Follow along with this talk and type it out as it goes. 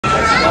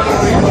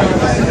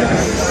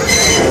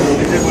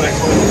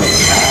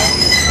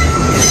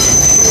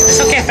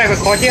I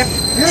record here?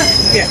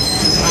 Yeah.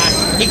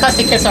 Because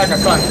the kids are in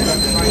the front.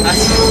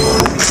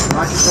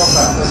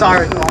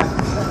 Sorry. Let's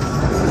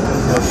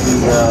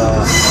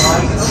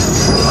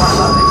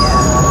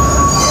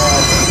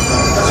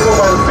go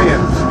by the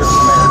fan.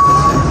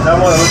 I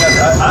don't want to look at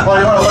that. Oh,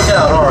 you want to look at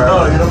it? All right.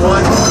 No, you don't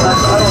want to?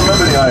 I don't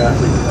remember the eye.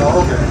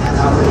 Oh, okay.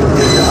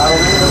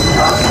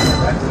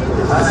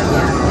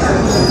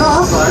 No,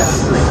 I'm fine.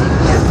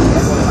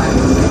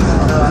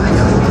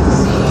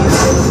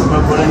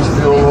 Remember when I used to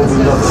be all over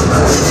it up?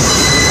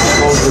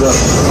 Close it up.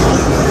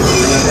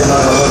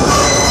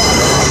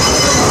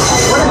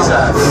 What is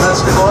that?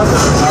 That's the one?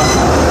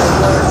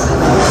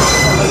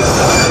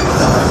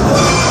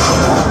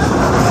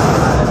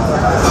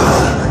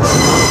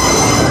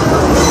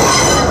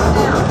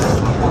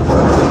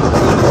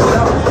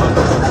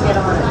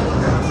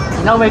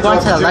 You know we're going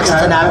to the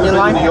Lexington Avenue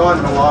line?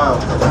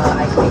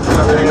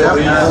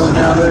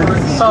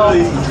 So,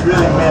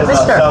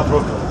 Mister,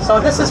 so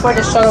this is where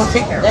the shuttle,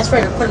 that's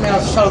where the criminal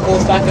shuttle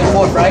goes back and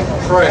forth, right?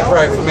 Right,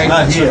 for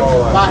maintenance and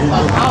all that.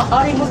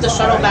 How do you move the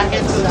shuttle back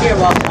into here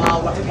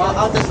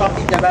while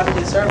disrupting the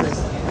revenue service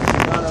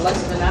on the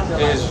Lexington Avenue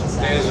line?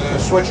 There's a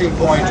switching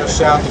point just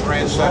south of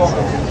Grand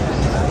Central.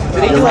 Do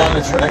they do on the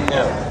it? track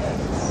now.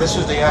 This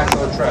is the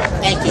actual track.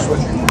 Thank you.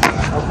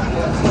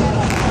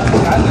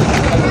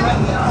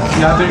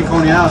 Yeah, I didn't go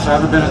in the house. I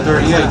haven't been at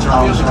 38,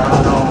 Charles, so I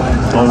don't know.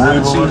 I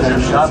haven't seen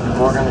the shop. You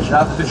work in the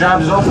shop? The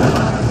job is open.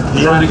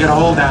 They're trying to get a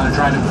hole down. They're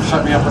trying to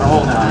set me up with a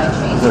hole down there.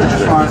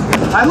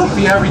 I look for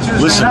you every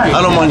Tuesday night.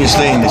 I don't mind you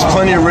staying. There's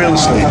plenty of real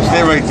estate.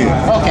 Stay right there.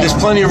 Okay. There's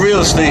plenty of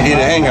real estate here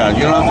to hang on.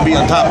 You don't have to be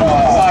on top of it.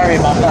 Sorry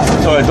about that.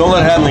 It's all right. Don't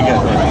let Hadley get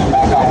there.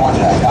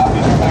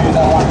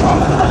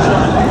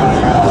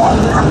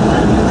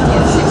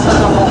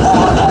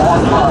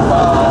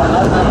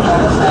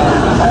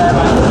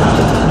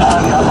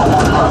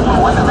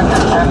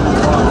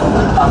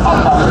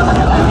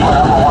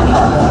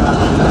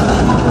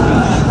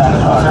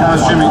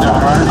 How's Jimmy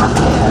doing, right?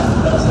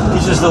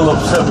 He's just a little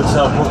upset with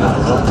South Brooklyn.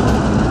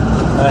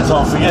 That's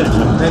all. Forget it,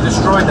 Jim. They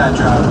destroyed that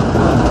job.